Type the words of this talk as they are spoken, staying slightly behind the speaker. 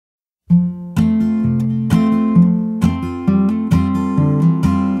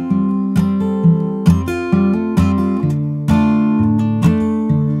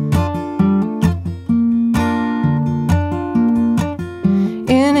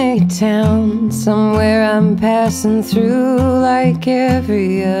a town, somewhere I'm passing through, like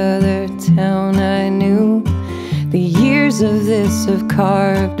every other town I knew. The years of this have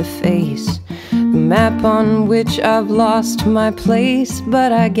carved a face, the map on which I've lost my place.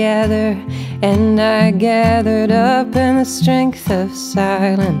 But I gather and I gathered up, and the strength of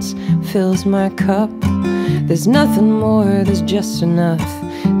silence fills my cup. There's nothing more, there's just enough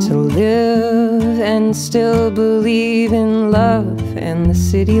to live and still believe in love and the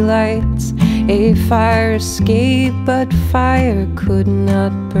city lights. A fire escape, but fire could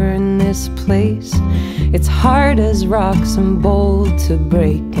not burn this place. It's hard as rocks and bold to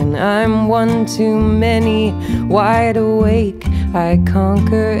break, and I'm one too many, wide awake. I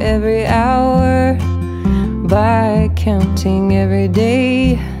conquer every hour by counting every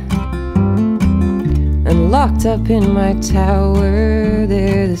day. And locked up in my tower,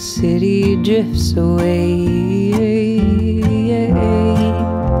 there the city drifts away.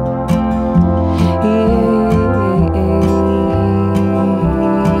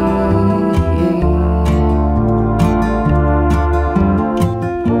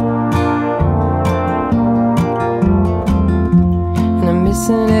 And I'm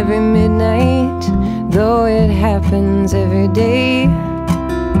missing every midnight, though it happens every day.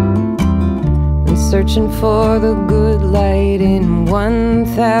 Searching for the good light in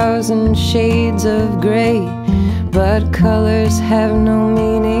 1,000 shades of gray. But colors have no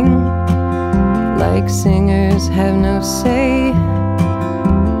meaning, like singers have no say.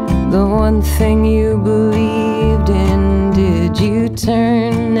 The one thing you believed in, did you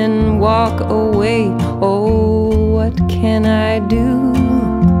turn and walk away? Oh, what can I do?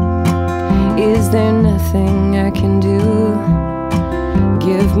 Is there nothing I can do?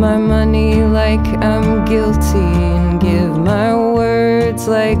 Give my money like I'm guilty, and give my words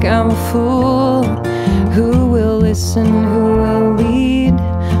like I'm a fool. Who will listen, who will lead?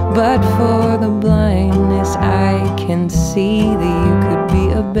 But for the blindness I can see that you could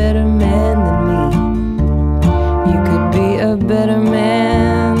be a better man than me. You could be a better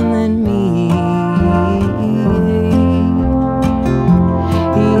man than me.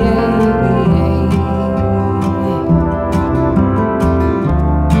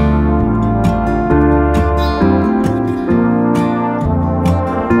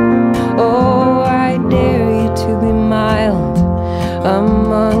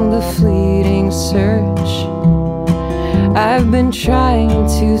 Among the fleeting search, I've been trying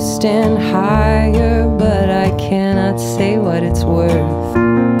to stand higher, but I cannot say what it's worth.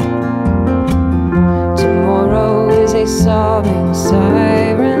 Tomorrow is a sobbing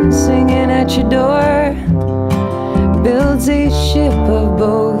siren singing at your door, builds a ship of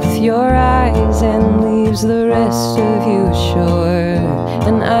both your eyes and leaves the rest of you ashore.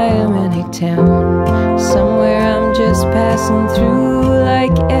 And I am in a town, somewhere I'm just passing through,